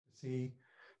See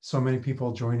so many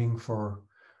people joining for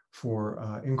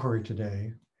inquiry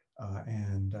today,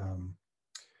 and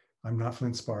I'm not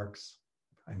Flint Sparks,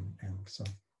 and so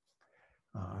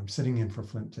I'm sitting in for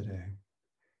Flint today,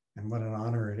 and what an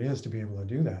honor it is to be able to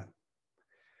do that.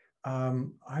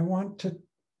 I want to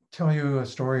tell you a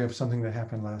story of something that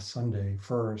happened last Sunday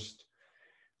first.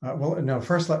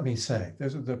 First let me say,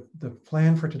 the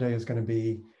plan for today is going to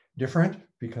be different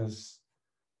because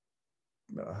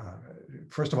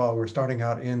first of all, we're starting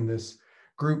out in this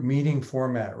group meeting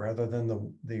format rather than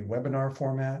the webinar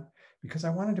format, because I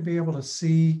wanted to be able to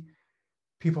see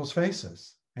people's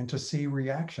faces and to see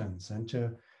reactions and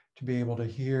to be able to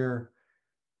hear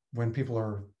when people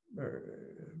are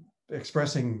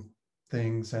expressing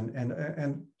things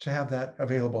and to have that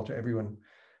available to everyone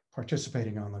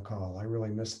participating on the call. I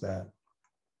really missed that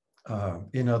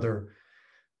in other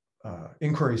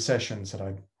inquiry sessions that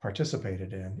I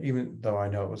participated in, even though I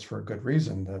know it was for a good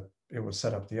reason that it was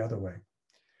set up the other way.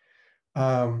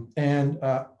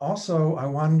 Also, I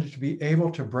wanted to be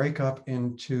able to break up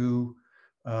into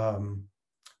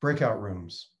breakout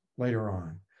rooms later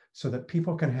on so that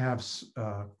people can have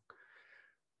a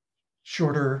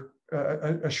short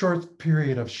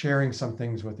period of sharing some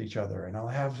things with each other. And I'll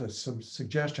have some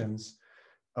suggestions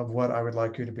of what I would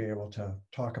like you to be able to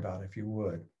talk about if you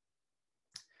would.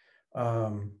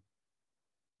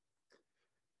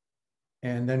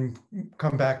 And then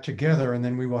come back together, and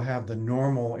then we will have the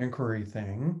normal inquiry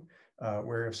thing,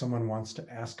 where if someone wants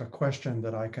to ask a question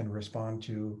that I can respond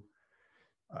to,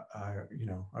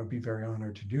 I'd be very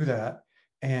honored to do that.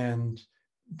 And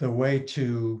the way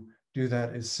to do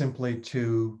that is simply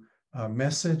to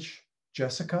message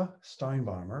Jessica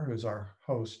Steinbommer, who's our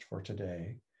host for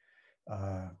today.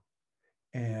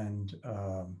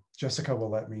 Jessica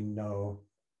will let me know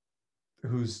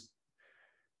who's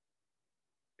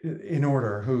in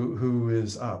order, who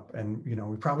is up. And,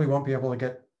 we probably won't be able to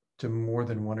get to more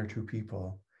than one or two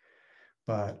people,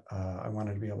 but I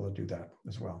wanted to be able to do that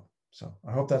as well. So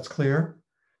I hope that's clear.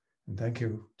 And thank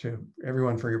you to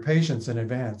everyone for your patience in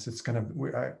advance. It's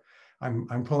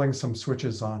I'm pulling some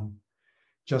switches on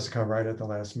Jessica right at the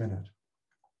last minute.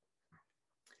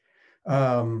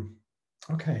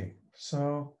 Okay,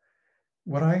 so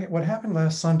what happened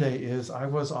last Sunday is I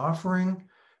was offering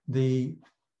the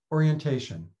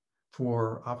orientation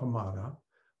for Appamada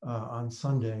on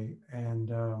Sunday, and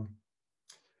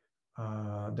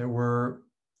there were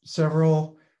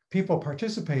several people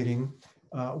participating,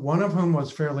 one of whom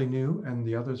was fairly new, and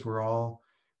the others were all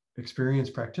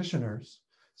experienced practitioners.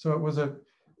 So it was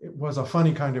a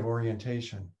funny kind of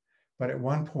orientation. But at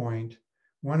one point,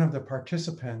 one of the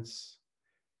participants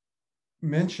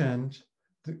mentioned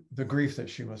the grief that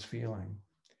she was feeling,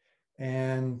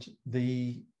 and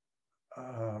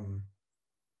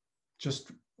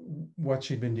just what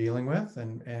she'd been dealing with.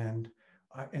 And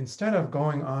instead of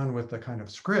going on with the kind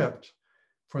of script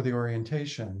for the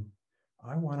orientation,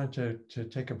 I wanted to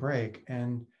take a break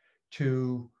and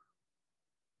to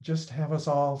just have us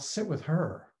all sit with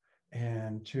her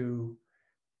and to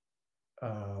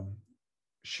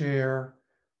share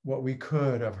what we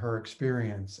could of her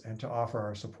experience and to offer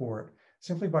our support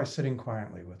simply by sitting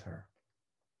quietly with her.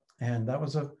 And that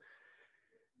was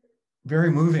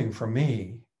very moving for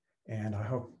me, and I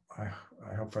hope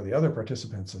for the other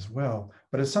participants as well.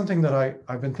 But it's something that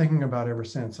I've been thinking about ever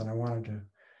since, and I wanted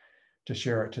to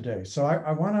share it today. So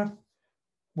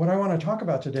what I want to talk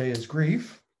about today is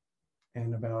grief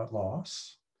and about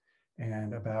loss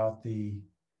and about the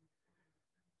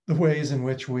ways in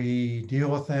which we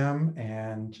deal with them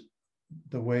and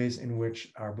the ways in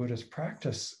which our Buddhist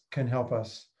practice can help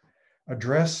us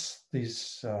address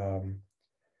these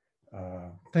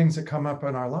things that come up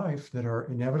in our life that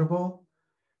are inevitable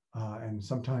and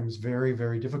sometimes very,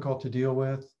 very difficult to deal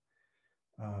with,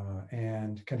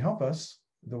 and can help us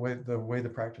the way the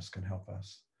practice can help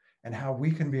us, and how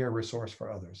we can be a resource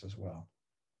for others as well.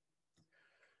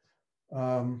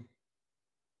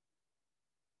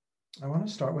 I want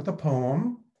to start with a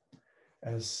poem,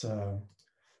 as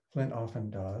Flint often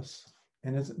does,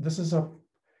 and it's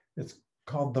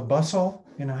called "The Bustle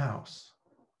in a House"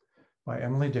 by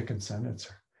Emily Dickinson.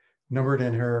 It's numbered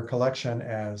in her collection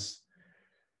as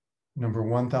number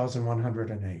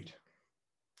 1108.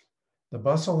 The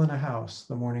bustle in a house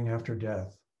the morning after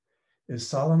death is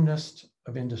solemnest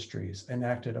of industries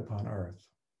enacted upon earth,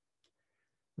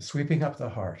 the sweeping up the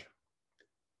heart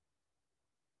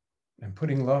and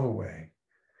putting love away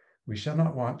we shall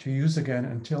not want to use again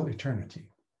until eternity.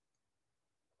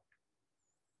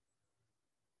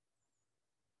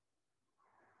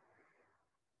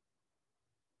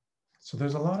 So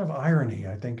there's a lot of irony,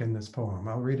 I think, in this poem.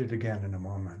 I'll read it again in a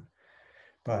moment.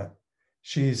 but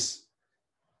she's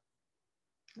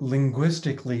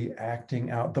linguistically acting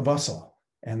out the bustle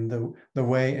and the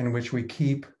way in which we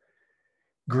keep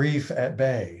grief at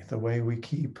bay, the way we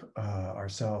keep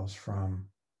ourselves from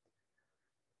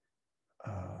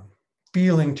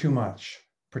feeling too much,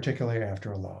 particularly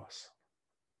after a loss.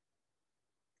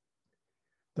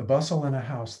 The bustle in a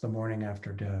house the morning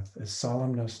after death is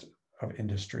solemnest of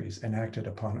industries enacted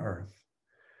upon earth.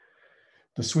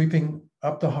 The sweeping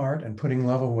up the heart and putting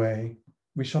love away,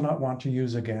 we shall not want to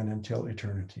use again until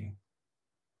eternity.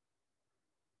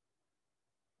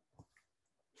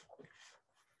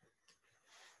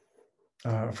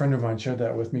 A friend of mine shared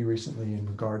that with me recently in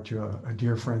regard to a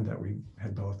dear friend that we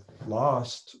had both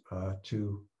lost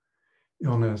to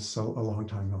illness, a long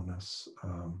time illness,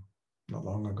 not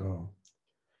long ago.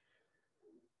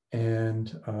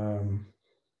 And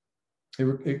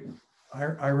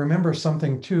I remember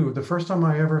something too. The first time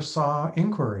I ever saw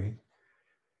Inquiry,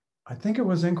 I think it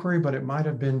was Inquiry, but it might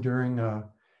have been during a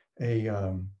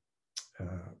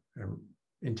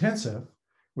intensive,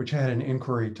 which had an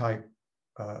inquiry type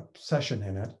session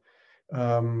in it,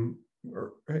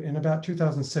 in about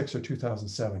 2006 or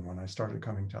 2007 when I started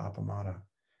coming to Appamada.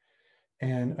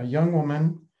 And a young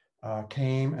woman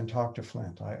came and talked to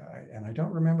Flint. And I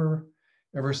don't remember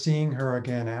ever seeing her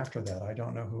again after that. I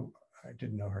don't know who, I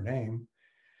didn't know her name.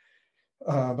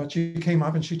 But she came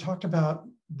up and she talked about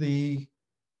the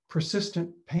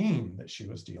persistent pain that she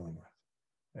was dealing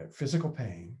with, physical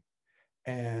pain,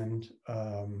 and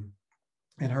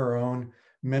her own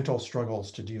mental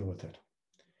struggles to deal with it.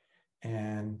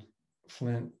 And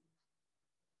Flint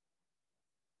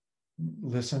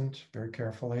listened very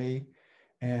carefully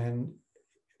and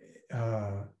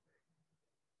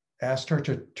asked her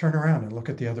to turn around and look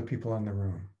at the other people in the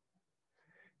room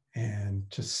and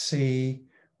to see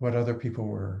what other people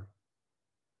were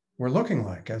looking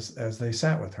like as they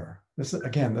sat with her. This,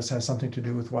 again, this has something to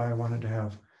do with why I wanted to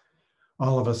have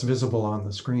all of us visible on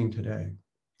the screen today,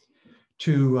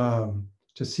 to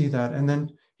see that. And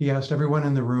then he asked everyone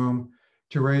in the room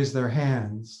to raise their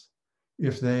hands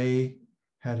if they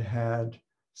had had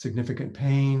significant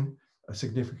pain, a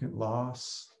significant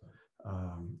loss,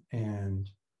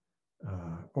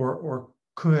 or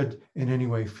could in any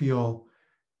way feel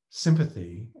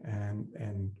sympathy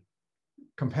and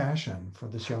compassion for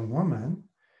this young woman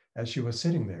as she was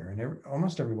sitting there. And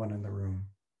almost everyone in the room,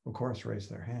 of course, raised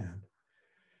their hand.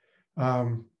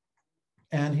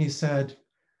 And he said,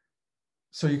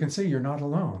 so you can see you're not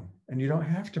alone, and you don't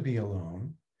have to be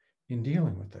alone in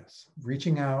dealing with this.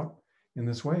 Reaching out in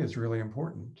this way is really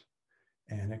important.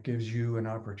 And it gives you an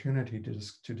opportunity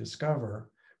to discover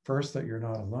first that you're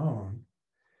not alone.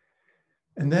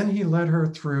 And then he led her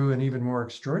through an even more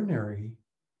extraordinary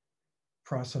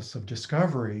process of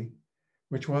discovery,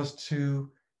 which was to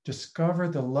discover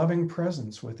the loving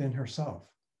presence within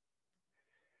herself.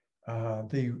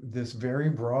 This very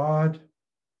broad,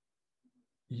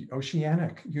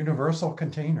 oceanic, universal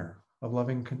container of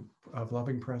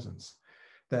loving presence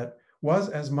that was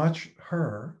as much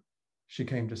her, she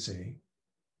came to see,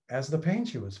 as the pain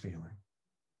she was feeling.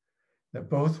 That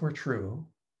both were true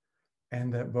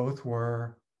and that both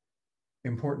were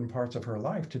important parts of her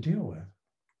life to deal with.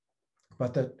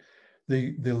 But that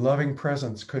the loving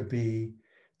presence could be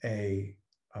a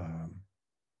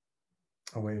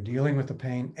way of dealing with the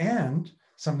pain and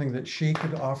something that she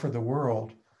could offer the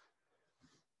world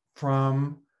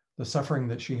from the suffering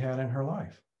that she had in her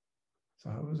life. So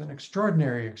it was an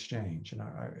extraordinary exchange, and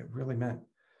it really meant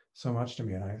so much to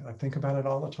me, and I think about it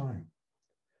all the time.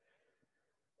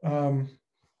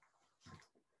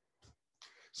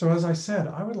 So as I said,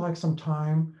 I would like some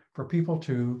time for people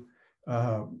to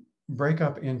break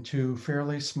up into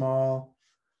fairly small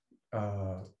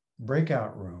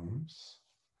breakout rooms.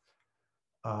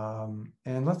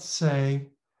 And let's say,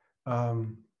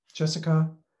 Jessica,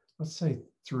 let's say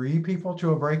 3 people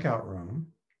to a breakout room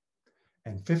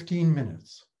and 15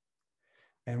 minutes.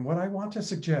 And what I want to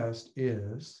suggest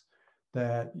is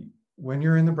that when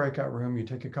you're in the breakout room, you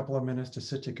take a couple of minutes to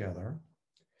sit together,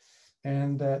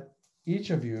 and that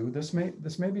each of you, this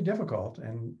may be difficult,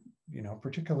 and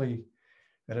particularly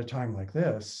at a time like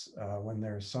this, when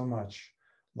there's so much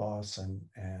loss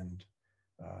and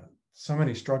so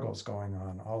many struggles going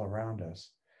on all around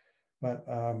us. But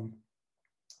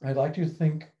I'd like you to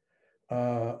think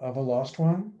of a lost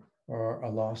one, or a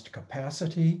lost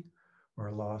capacity, or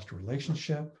a lost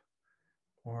relationship,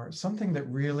 or something that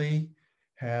really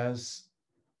has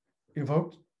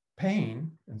evoked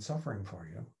pain and suffering for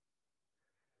you.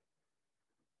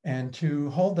 And to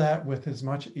hold that with as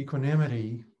much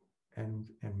equanimity and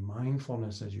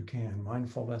mindfulness as you can.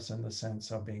 Mindfulness in the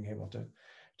sense of being able to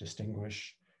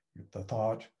distinguish the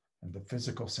thought and the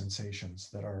physical sensations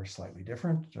that are slightly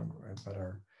different,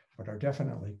 but are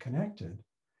definitely connected,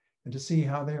 and to see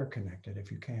how they are connected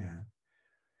if you can.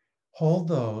 Hold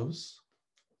those,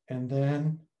 and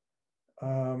then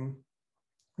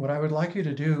what I would like you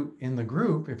to do in the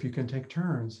group, if you can take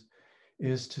turns,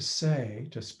 is to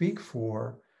speak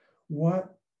for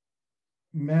what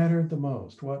mattered the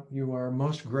most, what you are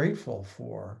most grateful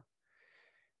for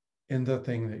in the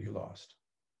thing that you lost,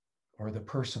 or the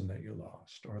person that you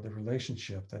lost, or the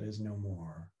relationship that is no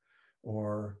more,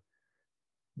 or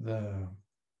the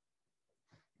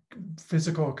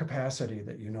physical capacity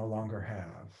that you no longer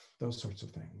have, those sorts of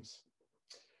things.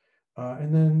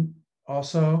 And then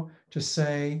also to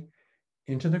say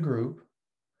into the group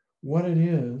what it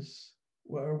is,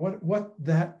 what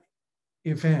that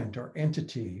event or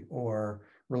entity or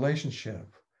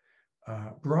relationship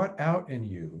brought out in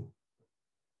you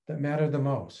that mattered the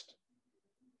most.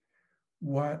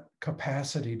 What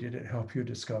capacity did it help you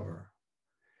discover?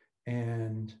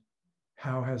 And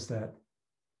how has that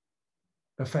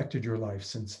affected your life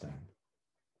since then?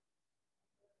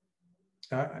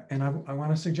 And I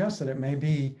want to suggest that it may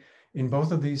be in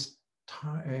both of these,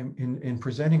 in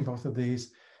presenting both of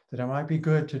these, that it might be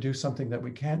good to do something that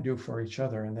we can't do for each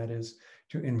other, and that is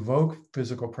to invoke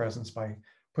physical presence by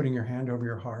putting your hand over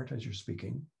your heart as you're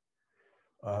speaking,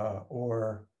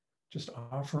 or just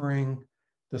offering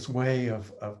this way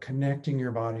of connecting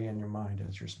your body and your mind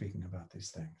as you're speaking about these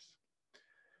things.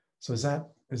 So is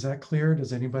that clear?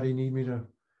 Does anybody need me to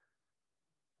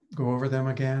go over them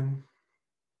again?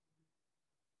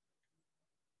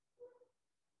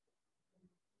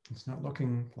 It's not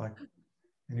looking like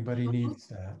anybody needs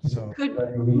that. So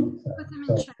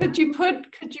could you put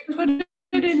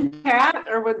it in chat,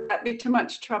 or would that be too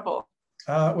much trouble?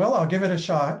 Well, I'll give it a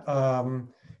shot. I'm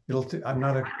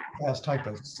not a fast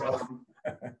typist, so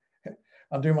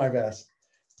I'll do my best.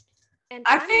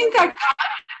 I think I got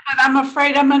it, but I'm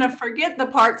afraid I'm going to forget the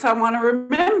parts I want to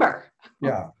remember.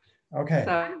 Yeah. Okay.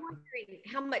 So, I'm wondering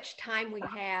how much time we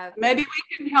have. Maybe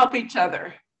we can help each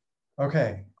other.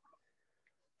 Okay.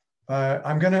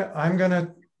 I'm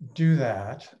gonna do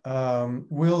that.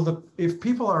 If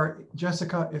people are,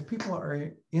 Jessica, if people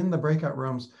are in the breakout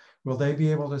rooms, will they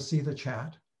be able to see the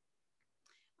chat?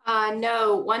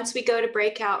 No, once we go to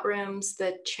breakout rooms,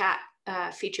 the chat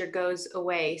feature goes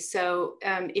away. So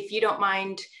if you don't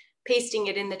mind pasting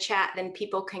it in the chat, then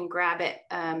people can grab it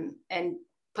and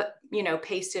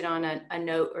paste it on a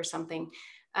note or something.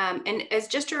 And as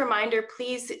just a reminder,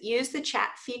 please use the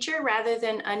chat feature rather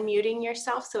than unmuting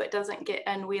yourself so it doesn't get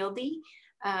unwieldy,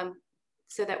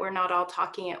 so that we're not all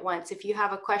talking at once. If you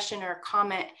have a question or a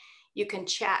comment, you can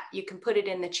put it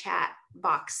in the chat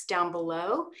box down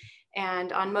below.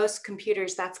 And on most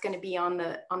computers, that's going to be on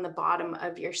the bottom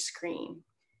of your screen.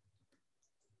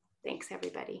 Thanks,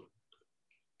 everybody.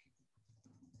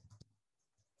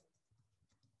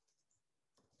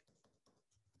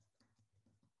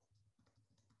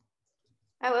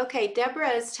 Oh, okay. Deborah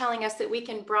is telling us that we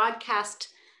can broadcast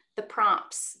the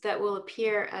prompts that will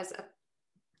appear as a.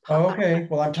 Oh, okay.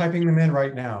 Well, I'm typing them in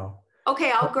right now.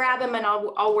 Okay, I'll grab them and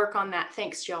I'll work on that.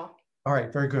 Thanks, Joel. All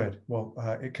right, very good. Well,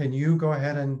 can you go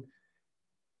ahead and?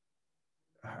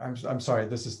 I'm sorry.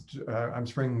 This is I'm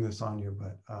springing this on you,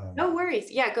 but. No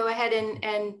worries. Yeah, go ahead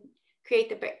and create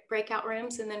the breakout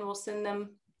rooms, and then we'll send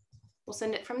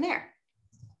it from there.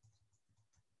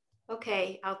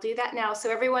 Okay, I'll do that now. So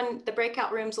everyone, the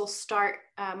breakout rooms will start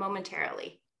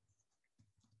momentarily.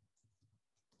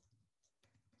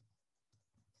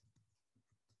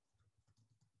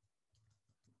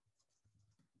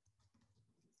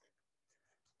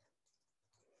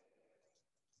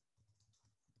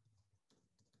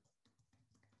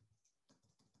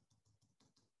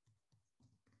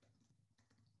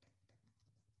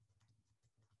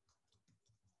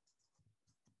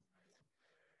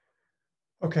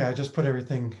 Okay, I just put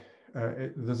everything,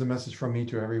 there's a message from me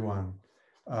to everyone.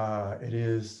 It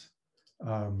is,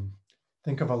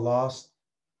 think of a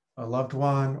loved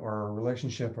one or a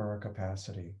relationship or a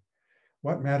capacity.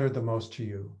 What mattered the most to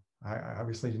you? I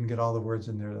obviously didn't get all the words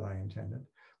in there that I intended.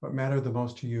 What mattered the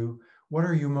most to you? What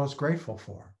are you most grateful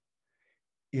for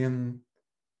in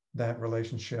that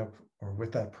relationship or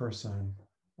with that person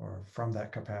or from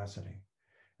that capacity?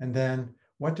 And then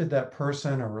what did that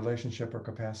person or relationship or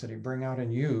capacity bring out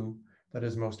in you that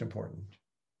is most important?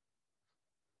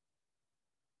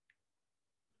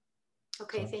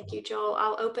 Okay, thank you, Joel.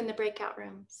 I'll open the breakout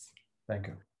rooms. Thank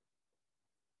you.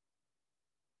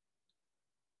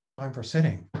 Time for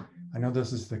sitting. I know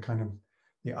this is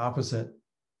the opposite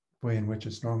way in which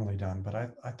it's normally done, but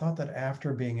I thought that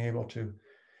after being able to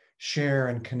share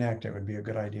and connect, it would be a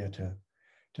good idea to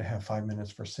to have 5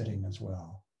 minutes for sitting as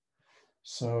well.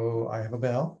 So I have a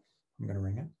bell. I'm going to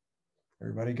ring it.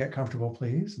 Everybody get comfortable,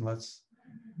 please, and let's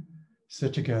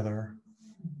sit together.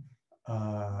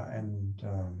 I'll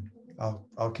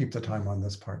keep the time on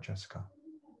this part, Jessica.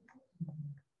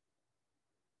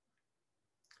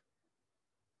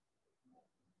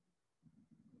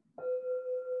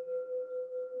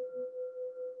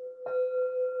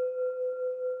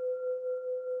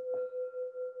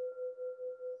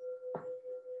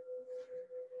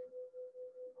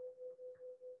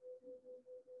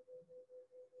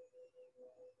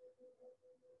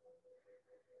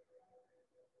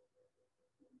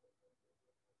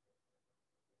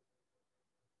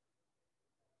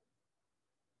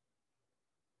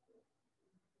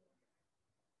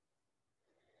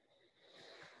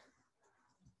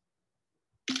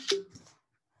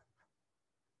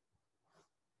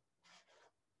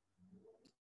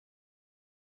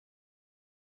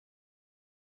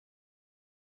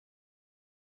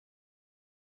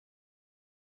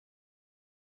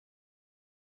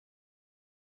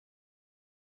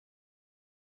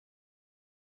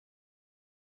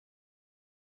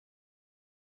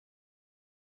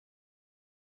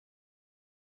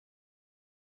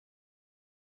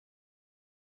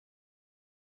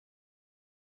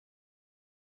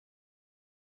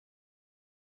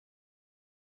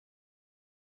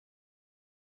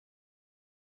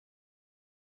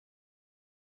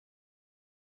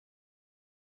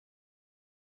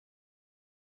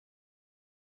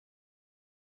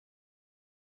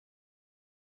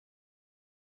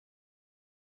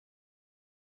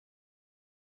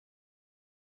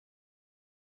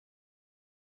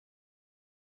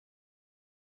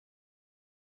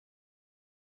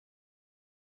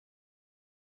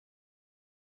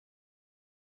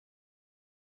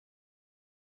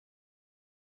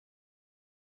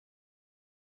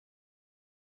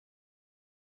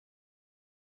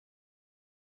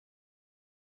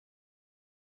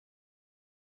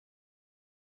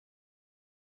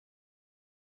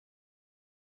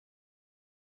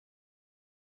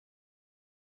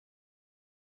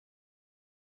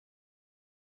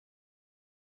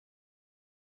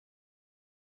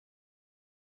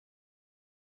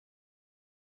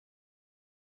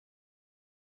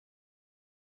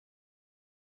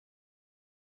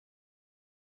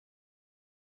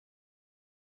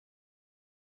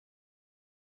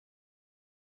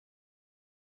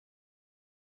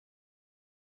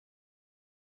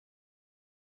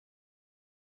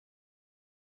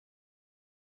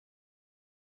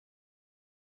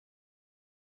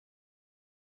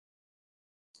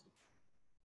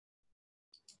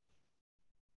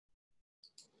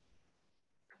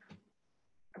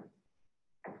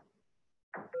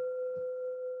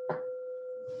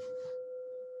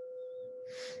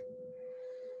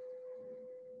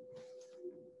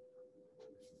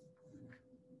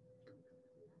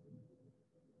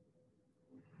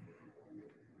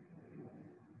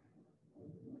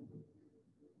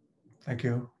 Thank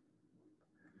you.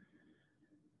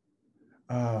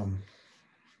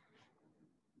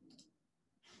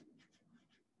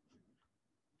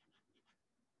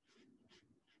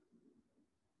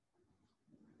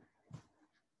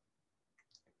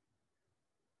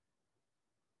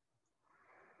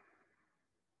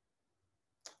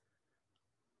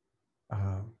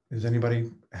 Does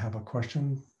anybody have a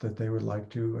question that they would like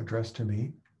to address to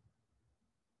me,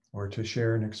 or to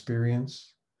share an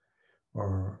experience,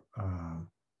 or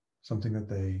something that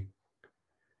they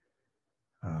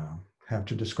have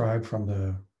to describe from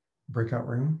the breakout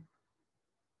room?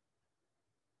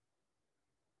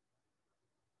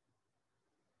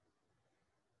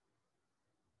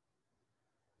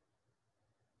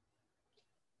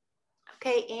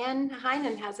 Okay, Anne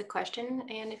Heinen has a question.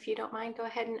 And if you don't mind, go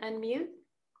ahead and unmute.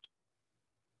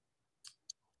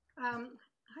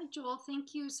 Hi, Joel.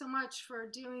 Thank you so much for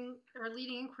doing or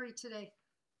leading inquiry today.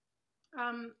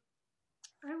 I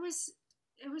was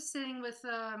sitting with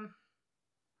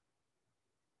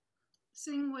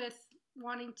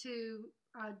wanting to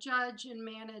judge and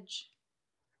manage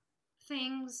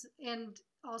things and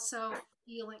also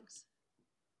feelings,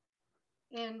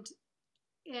 and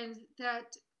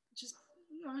that just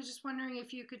I was just wondering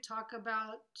if you could talk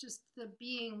about just the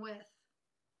being with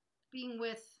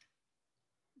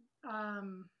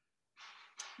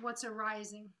what's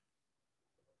arising,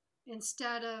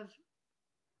 instead of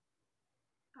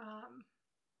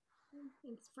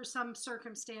for some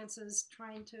circumstances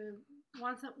trying to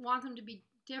want them to be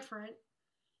different,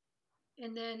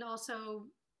 and then also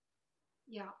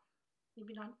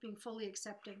maybe not being fully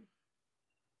accepting,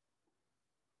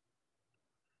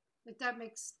 if that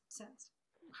makes sense.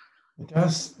 It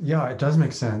does. Yeah, it does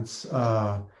make sense.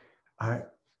 I, I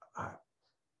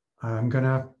I'm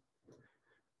gonna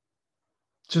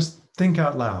just think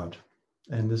out loud,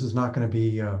 and this is not going to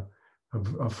be a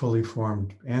fully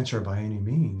formed answer by any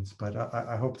means, but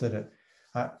I hope that it.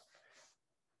 I,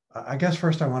 I guess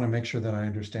first I want to make sure that I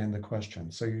understand the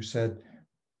question. So you said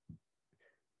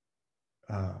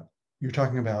you're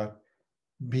talking about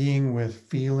being with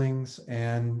feelings,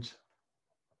 and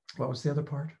what was the other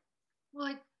part? Well,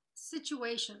 like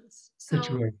situations. So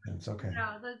Situations. Okay.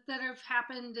 yeah, that have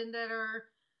happened and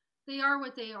they are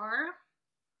what they are.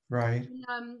 Right.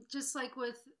 Just like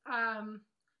with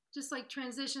just like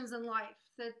transitions in life,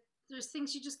 that there's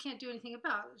things you just can't do anything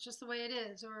about. It's just the way it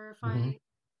is. Or if Mhm.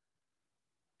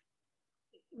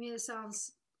 I mean, it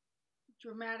sounds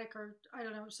dramatic, or I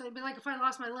don't know. So, but like if I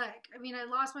lost my leg, I mean, I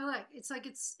lost my leg. It's like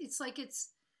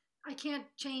I can't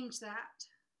change that.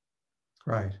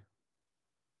 Right.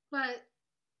 But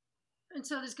and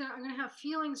so I'm gonna have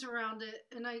feelings around it,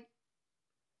 and I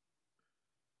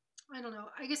don't know.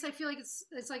 I guess I feel like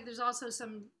it's like there's also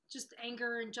some just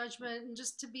anger and judgment, and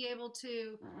just to be able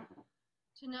to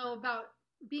know about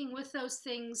being with those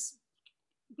things,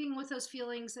 being with those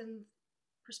feelings and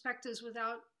perspectives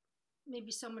without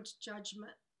maybe so much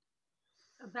judgment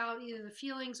about either the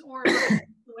feelings or about the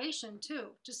situation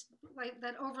too. Just like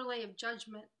that overlay of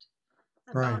judgment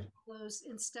about Right. those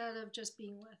instead of just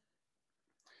being with.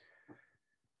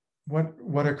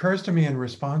 What occurs to me in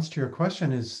response to your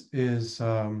question is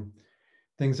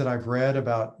things that I've read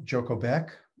about Joko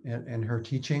Beck and her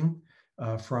teaching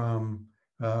from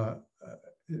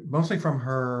mostly from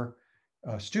her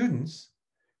students,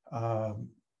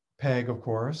 Peg, of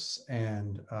course,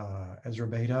 and Ezra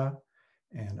Beta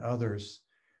and others,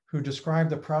 who describe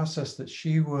the process that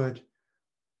she would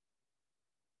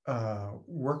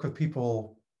work with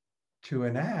people to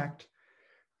enact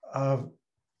of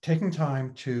taking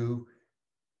time to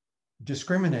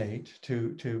discriminate,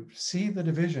 to see the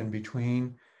division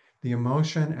between the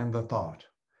emotion and the thought,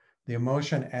 the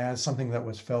emotion as something that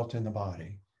was felt in the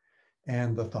body,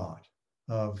 and the thought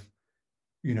of,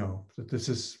 that this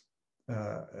is,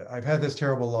 I've had this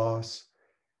terrible loss.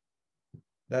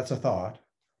 That's a thought.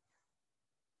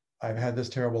 I've had this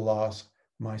terrible loss.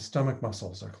 My stomach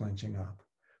muscles are clenching up.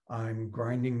 I'm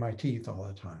grinding my teeth all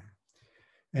the time.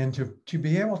 And to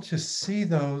be able to see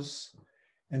those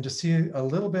and to see a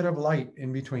little bit of light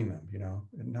in between them,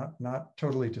 and not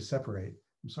totally to separate.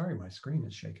 I'm sorry, my screen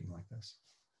is shaking like this.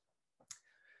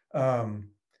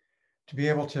 To be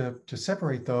able to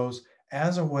separate those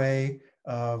as a way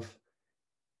of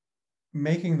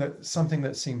making that something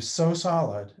that seems so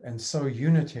solid and so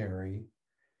unitary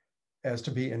as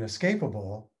to be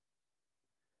inescapable,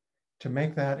 to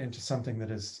make that into something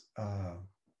that is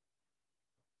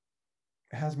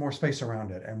has more space around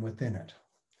it and within it.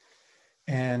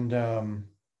 And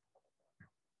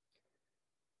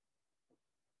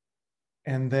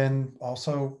then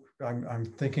also I'm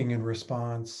thinking in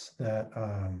response that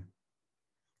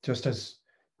just as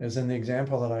in the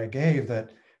example that I gave,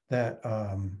 that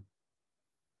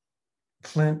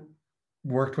Flint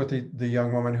worked with the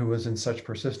young woman who was in such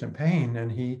persistent pain,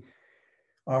 and he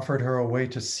offered her a way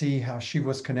to see how she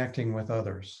was connecting with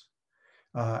others,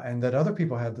 and that other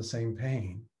people had the same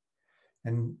pain.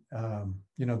 And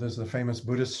there's the famous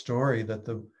Buddhist story that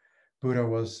the Buddha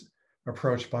was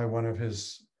approached by one of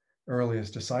his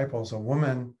earliest disciples, a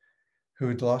woman who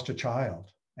had lost a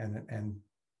child, and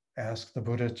asked the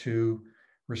Buddha to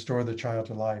restore the child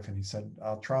to life. And he said,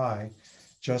 "I'll try.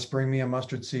 Just bring me a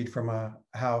mustard seed from a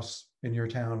house in your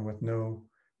town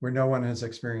where no one has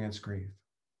experienced grief."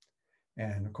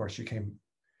 And of course,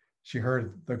 she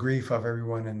heard the grief of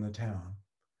everyone in the town,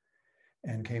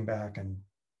 and came back and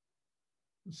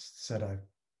said,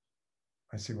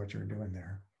 I see what you're doing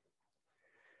there,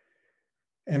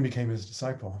 and became his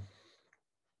disciple.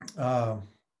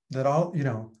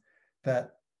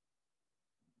 That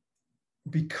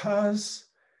because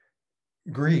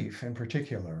grief in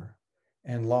particular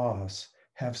and loss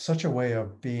have such a way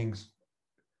of being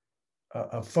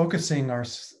of focusing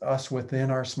us within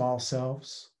our small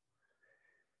selves,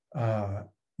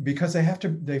 because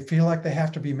they feel like they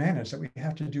have to be managed, that we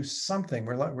have to do something.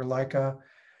 We're like an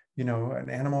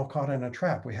animal caught in a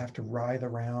trap. We have to writhe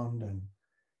around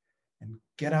and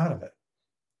get out of it.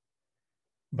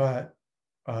 But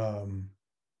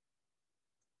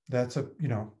that's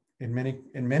in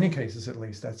many cases, at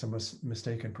least, that's a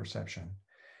mistaken perception.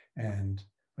 And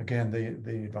again,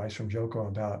 the advice from Joko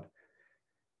about,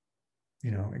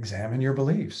 examine your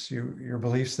beliefs, your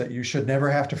beliefs that you should never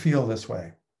have to feel this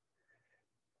way.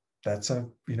 That's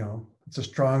it's a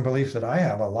strong belief that I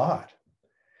have a lot.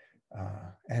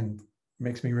 And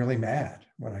makes me really mad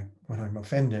when I'm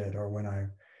offended, or when I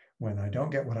don't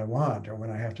get what I want, or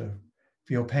when I have to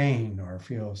feel pain or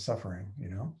feel suffering, you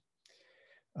know.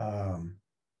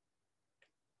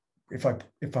 If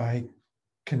I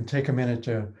can take a minute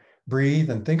to breathe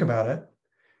and think about it,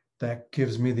 that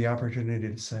gives me the opportunity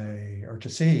to say, or to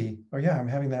see, oh yeah, I'm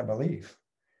having that belief.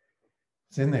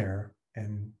 It's in there,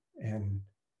 and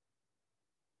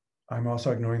I'm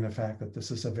also ignoring the fact that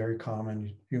this is a very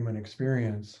common human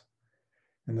experience,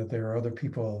 and that there are other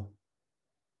people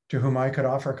to whom I could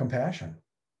offer compassion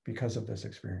because of this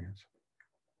experience.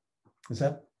 Is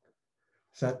that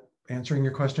answering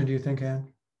your question, do you think,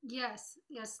 Anne? Yes,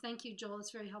 yes. Thank you, Joel.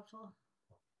 It's very helpful.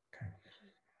 Okay.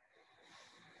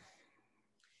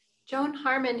 Joan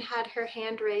Harmon had her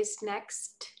hand raised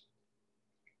next.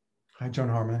 Hi, Joan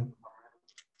Harmon.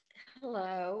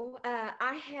 Hello.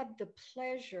 I had the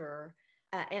pleasure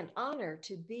and honor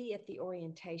to be at the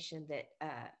orientation that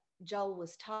Joel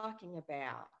was talking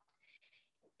about.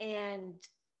 And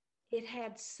it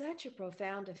had such a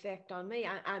profound effect on me.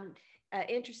 I'm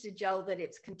interested, Joel, that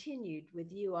it's continued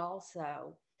with you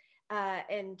also.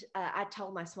 I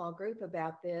told my small group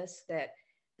about this, that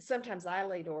sometimes I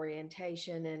lead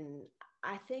orientation, and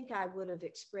I think I would have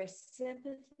expressed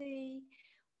sympathy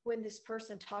when this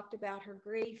person talked about her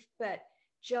grief, but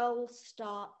Joel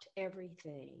stopped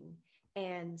everything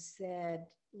and said,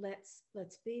 let's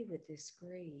be with this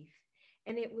grief.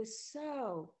 And it was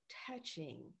so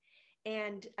touching.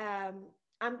 And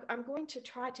I'm going to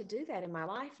try to do that in my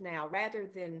life now, rather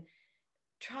than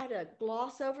try to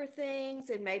gloss over things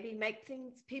and maybe make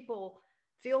people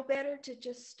feel better, to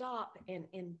just stop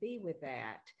and be with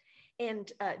that.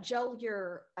 And Joel,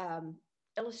 your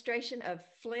illustration of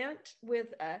Flint with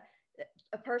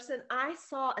a person, I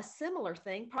saw a similar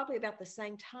thing probably about the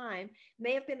same time,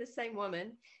 may have been the same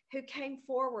woman, who came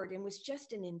forward and was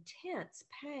just in intense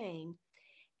pain.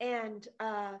 And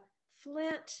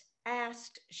Flint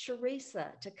asked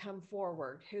Sharisa to come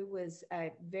forward, who was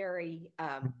a very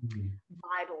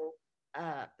vital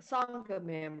Sangha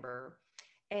member.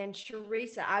 And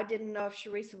Sharisa, I didn't know if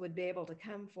Sharisa would be able to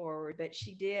come forward, but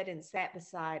she did and sat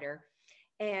beside her.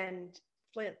 And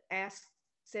Flint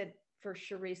said for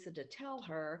Sharisa to tell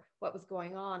her what was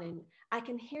going on. And I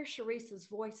can hear Sharisa's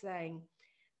voice saying,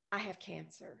 I have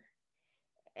cancer.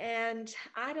 And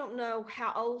I don't know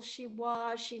how old she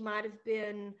was. She might have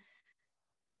been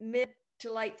mid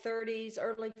to late 30s,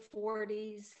 early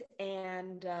 40s.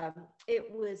 And it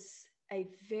was a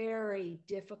very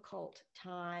difficult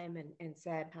time and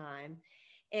sad time.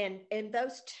 And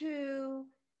those two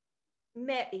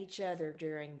met each other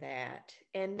during that.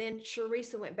 And then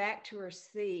Sharisa went back to her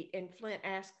seat, and Flint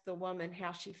asked the woman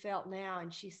how she felt now.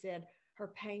 And she said her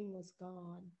pain was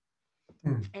gone.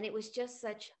 And it was just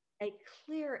such a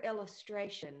clear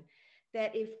illustration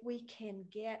that if we can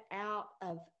get out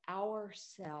of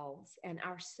ourselves and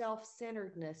our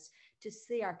self-centeredness to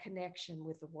see our connection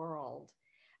with the world,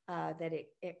 that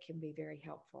it can be very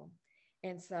helpful.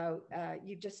 And so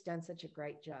you've just done such a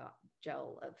great job,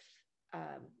 Joel, of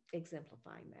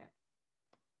exemplifying that.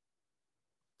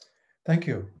 Thank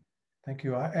you. Thank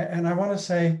you. And I want to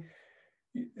say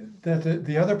that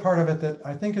the other part of it that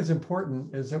I think is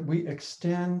important is that we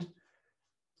extend,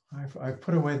 I've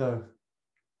put away that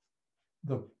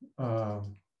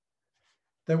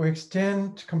we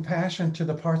extend compassion to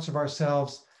the parts of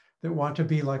ourselves that want to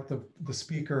be like the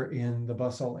speaker in the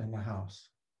bustle in the house.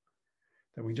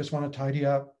 That we just want to tidy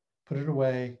up, put it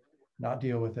away, not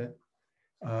deal with it,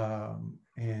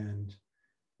 and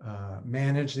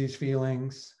manage these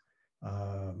feelings,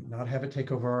 not have it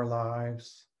take over our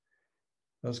lives,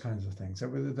 those kinds of things.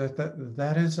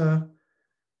 That is a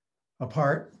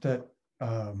part that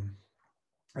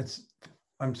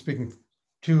I'm speaking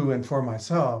to and for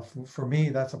myself. For me,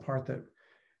 that's a part that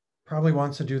probably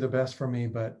wants to do the best for me,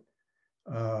 but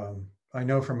I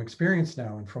know from experience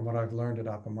now and from what I've learned at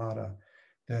Appamada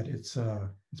that it's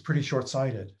pretty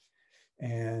short-sighted,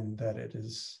 and that it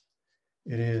is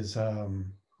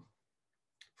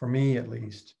for me at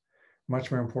least much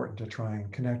more important to try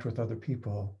and connect with other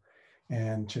people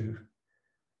and to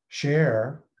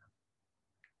share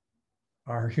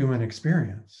our human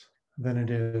experience than it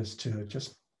is to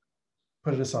just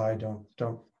put it aside.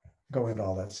 Don't go into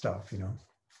all that stuff, you know.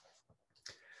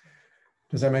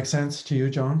 Does that make sense to you,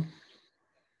 Joan?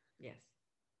 Yes.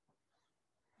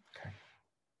 Okay.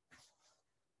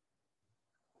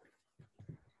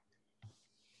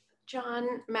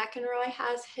 John McEnroy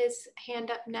has his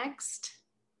hand up next.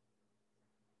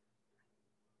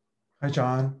 Hi,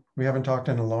 John. We haven't talked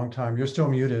in a long time. You're still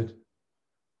muted.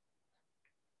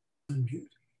 Unmute.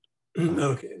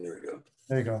 Okay, there we go.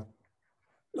 There you go.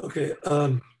 Okay.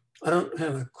 I don't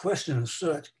have a question as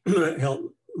such, but it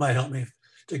might help me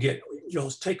to get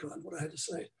y'all's take on what I had to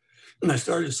say. And I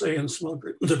started to say in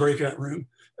the breakout room,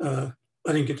 I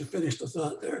didn't get to finish the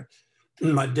thought there.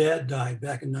 My dad died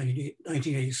back in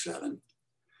 1987.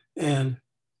 And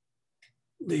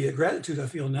the gratitude I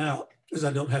feel now is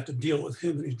I don't have to deal with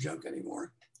him and his junk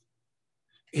anymore.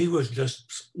 He was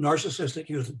just narcissistic.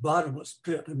 He was a bottomless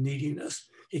pit of neediness.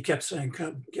 He kept saying,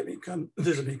 come get me, come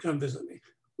visit me, come visit me.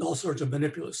 All sorts of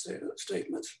manipulative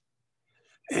statements.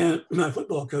 And my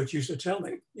football coach used to tell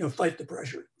me, you know, fight the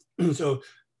pressure. And so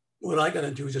what I got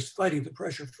into was just fighting the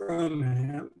pressure from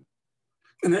him.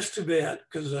 And that's too bad,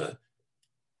 because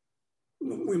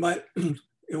we might, it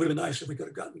would have been nice if we could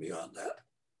have gotten beyond that.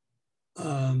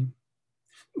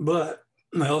 But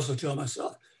I also tell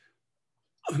myself,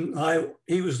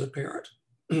 he was the parent,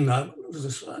 and I was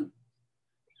the son.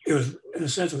 It was, in a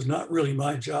sense, it was not really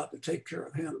my job to take care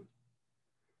of him.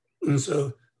 And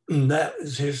so that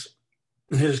is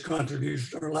his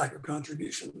contribution or lack of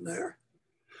contribution there.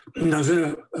 And I was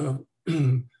in a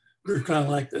group kind of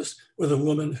like this with a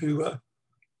woman who had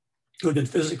been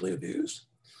physically abused.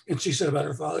 And she said about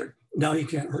her father, now he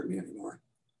can't hurt me anymore.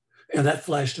 And that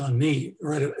flashed on me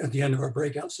right at the end of our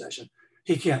breakout session.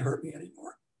 He can't hurt me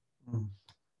anymore. Mm.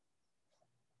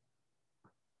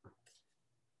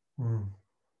 Mm.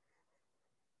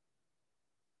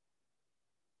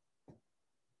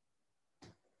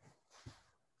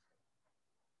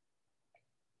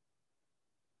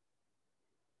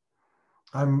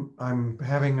 I'm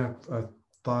having a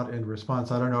thought in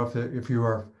response. I don't know if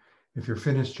you're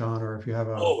finished, John, or if you have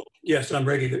a. Oh yes, I'm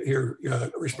ready to hear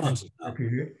responses.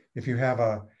 If you have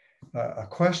a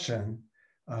question,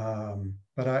 but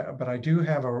I do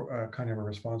have a kind of a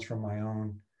response from my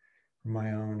own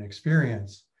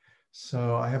experience.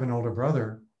 So I have an older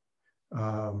brother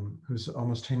who's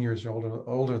almost 10 years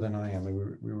older than I am.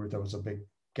 There was a big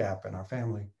gap in our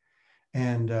family,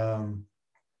 and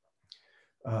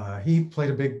he played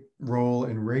a big role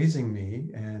in raising me.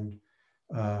 And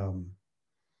I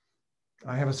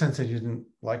have a sense that he didn't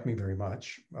like me very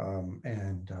much,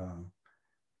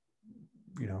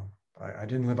 you know, I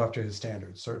didn't live up to his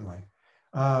standards, certainly.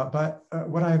 But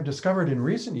what I've discovered in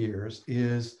recent years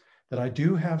is that I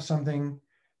do have something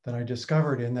that I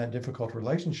discovered in that difficult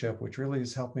relationship, which really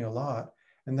has helped me a lot.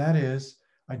 And that is,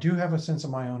 I do have a sense of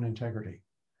my own integrity.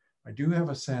 I do have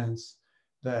a sense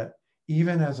that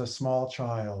even as a small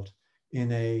child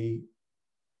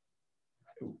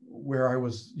where I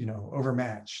was, you know,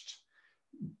 overmatched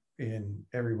in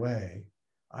every way,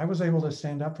 I was able to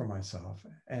stand up for myself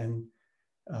and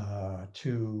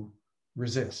to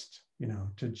resist, you know,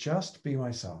 to just be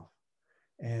myself.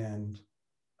 And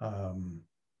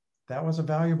that was a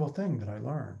valuable thing that I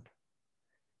learned.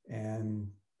 And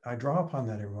I draw upon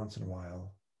that every once in a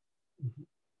while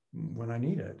when I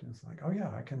need it. It's like, oh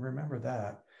yeah, I can remember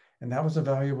that. And that was a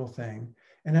valuable thing.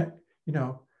 And you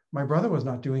know, my brother was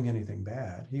not doing anything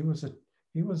bad. He was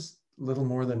little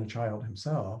more than a child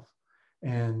himself,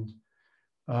 and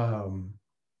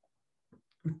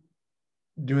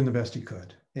doing the best he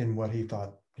could in what he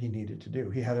thought he needed to do.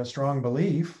 He had a strong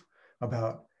belief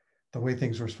about the way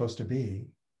things were supposed to be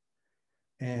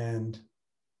and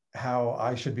how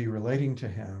I should be relating to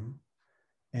him.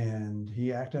 And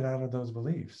he acted out of those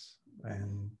beliefs.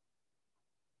 And,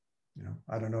 you know,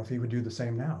 I don't know if he would do the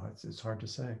same now. It's hard to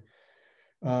say.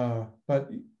 But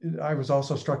I was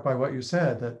also struck by what you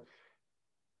said, that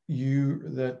he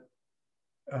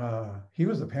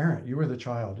was the parent, you were the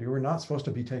child. You were not supposed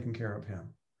to be taking care of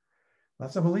him.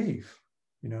 That's a belief,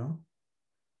 you know,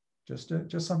 just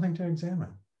something to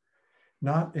examine.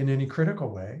 Not in any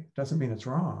critical way, doesn't mean it's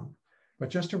wrong,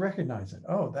 but just to recognize it.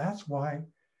 Oh, that's why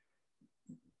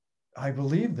I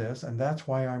believe this, and that's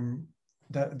why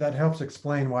that helps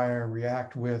explain why I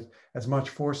react with as much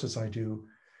force as I do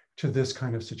to this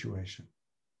kind of situation.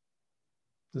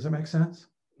 Does that make sense?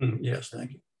 Yes,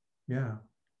 thank you. Yeah.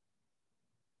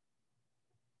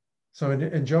 So,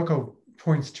 and Joko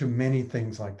points to many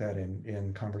things like that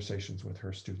in conversations with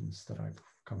her students that I've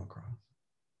come across.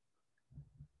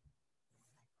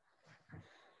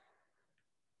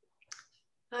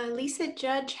 Lisa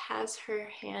Judge has her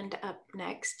hand up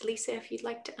next. Lisa, if you'd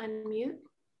like to unmute.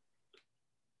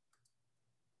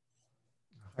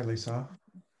 Hi, Lisa.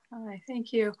 Hi,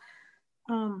 thank you.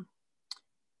 I'm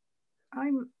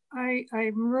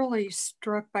really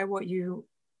struck by what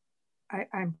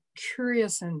I'm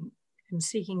curious and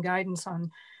seeking guidance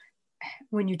on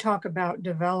when you talk about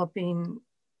developing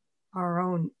our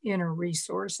own inner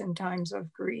resource in times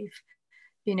of grief,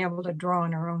 being able to draw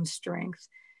on our own strength,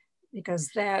 because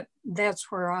that's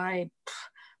where I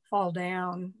fall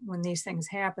down when these things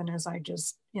happen, as I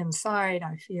just inside,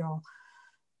 I feel,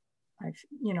 I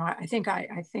think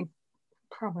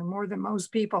probably more than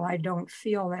most people, I don't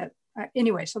feel that.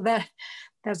 Anyway, so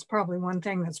that's probably one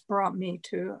thing that's brought me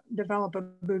to develop a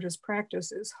Buddhist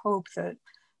practice, is hope that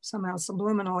somehow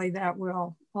subliminally that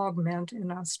will augment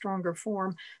in a stronger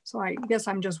form. So I guess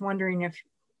I'm just wondering if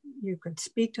you could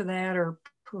speak to that or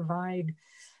provide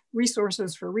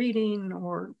resources for reading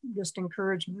or just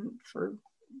encouragement for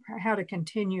how to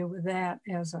continue with that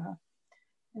as a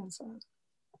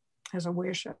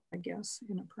wish, I guess,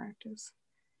 in a practice.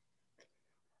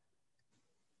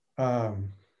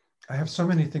 I have so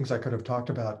many things I could have talked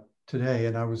about today,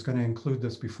 and I was going to include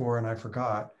this before and I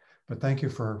forgot, but thank you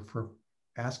for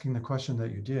asking the question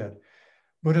that you did.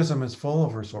 Buddhism is full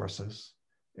of resources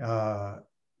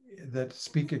that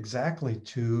speak exactly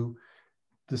to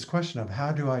this question of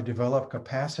how do I develop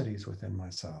capacities within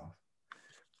myself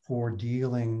for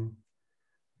dealing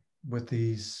with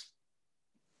these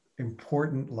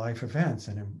important life events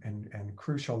and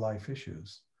crucial life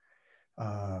issues,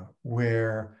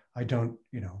 where I don't,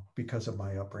 because of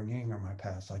my upbringing or my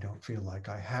past, I don't feel like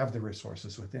I have the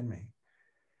resources within me.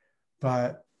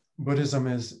 But Buddhism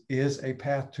is a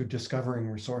path to discovering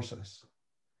resources.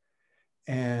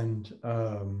 And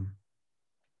I'm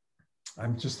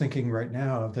just thinking right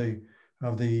now of the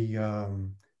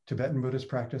Tibetan Buddhist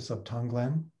practice of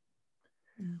Tonglen,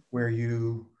 where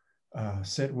you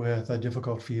sit with a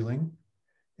difficult feeling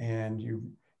and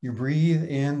you breathe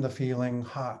in the feeling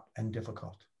hot and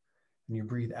difficult, and you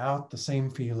breathe out the same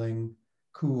feeling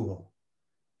cool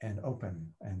and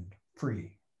open and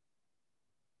free.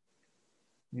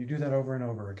 You do that over and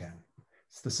over again.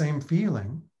 It's the same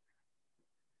feeling,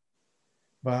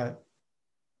 but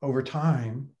over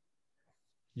time,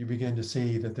 you begin to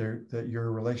see that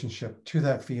your relationship to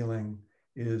that feeling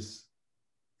is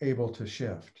able to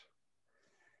shift.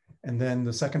 And then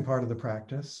the second part of the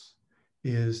practice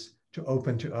is to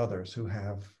open to others who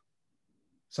have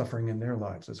suffering in their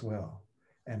lives as well,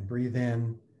 and breathe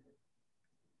in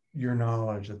your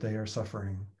knowledge that they are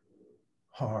suffering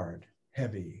hard,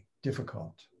 heavy,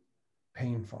 difficult,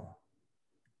 painful,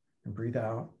 and breathe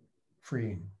out,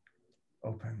 freeing,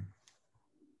 open.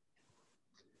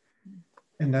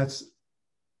 And that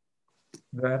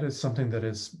is something that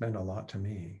has meant a lot to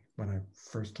me. When I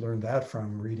first learned that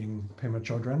from reading Pema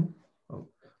Chodron, a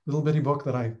little bitty book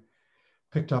that I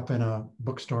picked up in a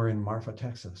bookstore in Marfa,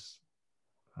 Texas,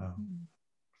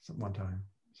 one time.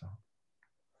 So,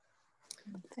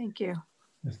 thank you.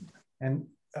 And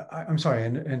I'm sorry,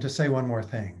 and to say one more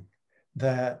thing,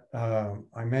 that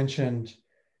I mentioned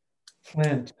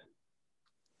Flint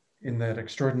in that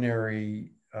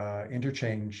extraordinary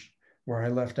interchange where I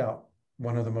left out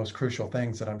one of the most crucial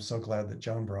things that I'm so glad that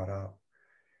Joan brought up,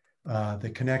 the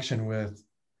connection with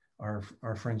our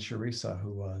friend Sharissa,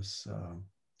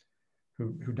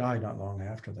 who died not long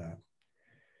after that.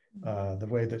 The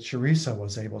way that Sharissa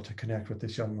was able to connect with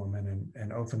this young woman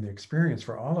and open the experience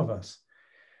for all of us.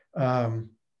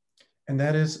 And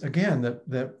that is, again,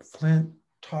 that Flint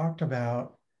talked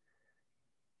about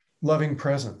loving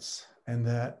presence, and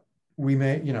that we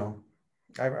may,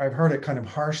 I've heard it kind of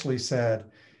harshly said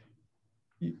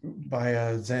by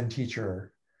a Zen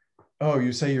teacher, oh,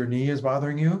 you say your knee is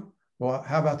bothering you? Well,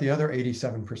 how about the other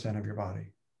 87% of your body?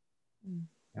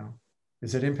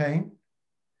 Is it in pain?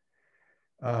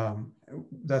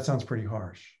 That sounds pretty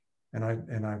harsh.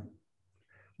 And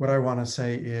what I want to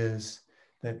say is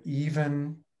that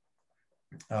even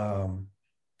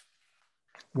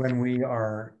when we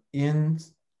are in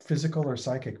physical or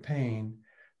psychic pain,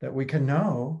 that we can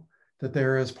know that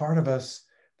there is part of us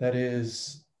that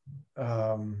is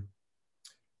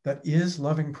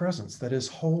loving presence, that is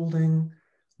holding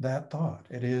that thought.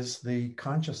 It is the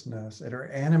consciousness, it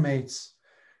animates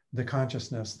the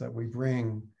consciousness that we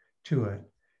bring to it,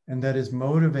 and that is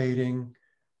motivating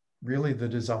really the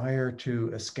desire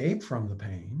to escape from the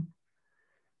pain,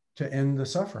 to end the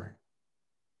suffering,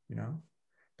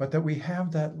 but that we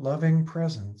have that loving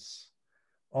presence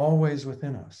always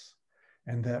within us,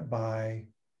 and that by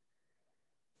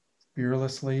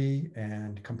fearlessly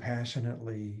and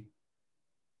compassionately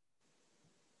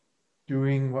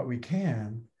doing what we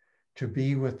can to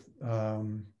be with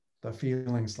the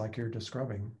feelings like you're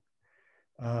describing,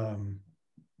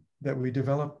 that we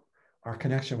develop our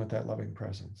connection with that loving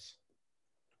presence.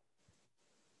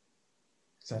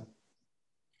 Is that?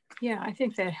 Yeah, I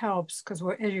think that helps, because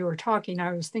as you were talking,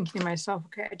 I was thinking to myself,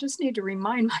 okay, I just need to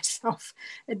remind myself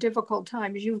at difficult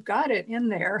times, you've got it in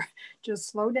there. Just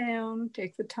slow down,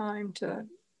 take the time to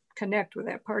connect with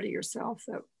that part of yourself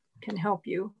that can help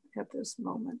you at this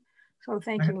moment. So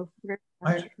thank you very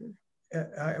much.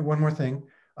 one more thing.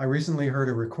 I recently heard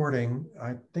a recording,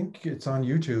 I think it's on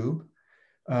YouTube,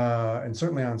 and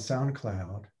certainly on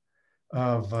SoundCloud,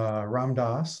 of Ram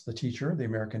Dass, the teacher, the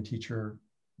American teacher,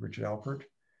 Richard Alpert,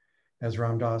 as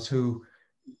Ram Dass, who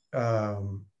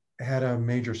had a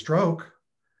major stroke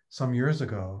some years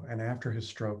ago, and after his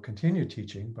stroke continued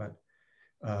teaching, but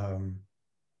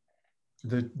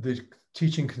the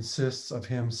teaching consists of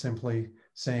him simply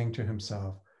saying to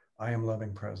himself, I am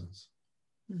loving presence.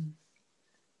 Mm.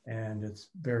 And it's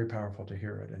very powerful to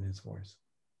hear it in his voice.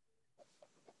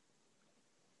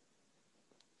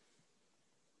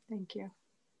 Thank you.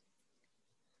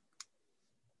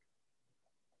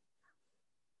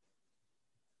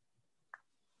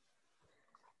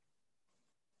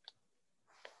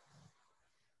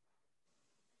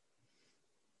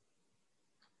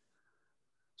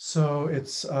 So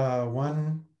it's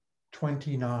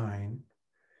 1:29.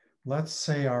 Let's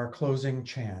say our closing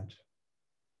chant.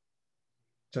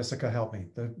 Jessica, help me.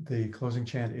 The closing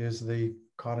chant is the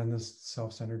Caught in This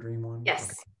Self-Centered Dream one? Yes.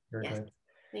 Okay, very yes. good.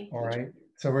 Thank All you. right.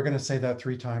 So we're going to say that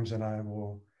 3 times, and I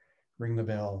will ring the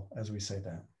bell as we say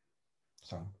that.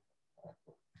 So,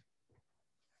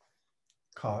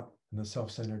 caught in the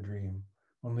self-centered dream,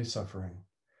 only suffering,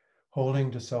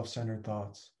 holding to self-centered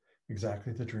thoughts,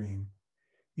 exactly the dream.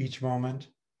 Each moment,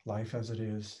 life as it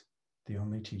is, the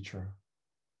only teacher,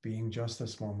 being just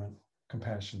this moment,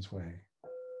 compassion's way.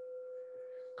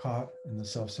 Caught in the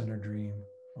self-centered dream,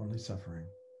 only suffering,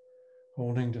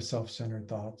 holding to self-centered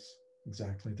thoughts,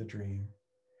 exactly the dream.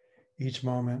 Each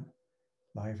moment,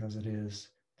 life as it is,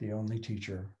 the only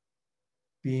teacher,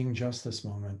 being just this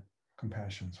moment,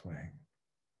 compassion's way.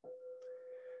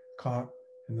 Caught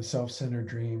in the self-centered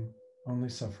dream, only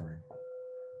suffering,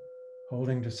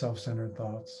 holding to self-centered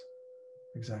thoughts,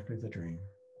 exactly the dream.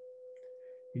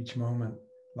 Each moment,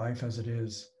 life as it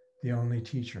is, the only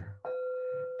teacher,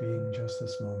 being just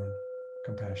this moment,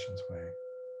 compassion's way.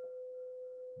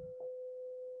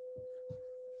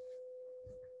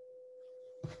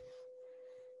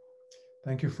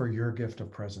 Thank you for your gift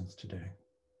of presence today.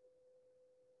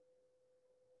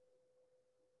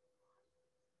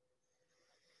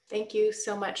 Thank you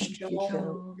so much, Joel,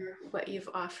 for what you've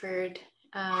offered.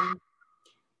 And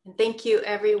thank you,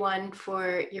 everyone,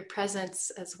 for your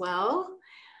presence as well.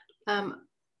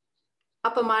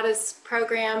 Appamada's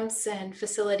programs and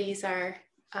facilities are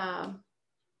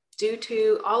due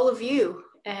to all of you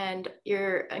and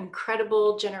your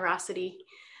incredible generosity.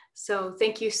 So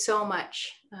thank you so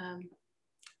much.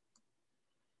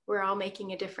 We're all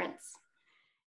making a difference.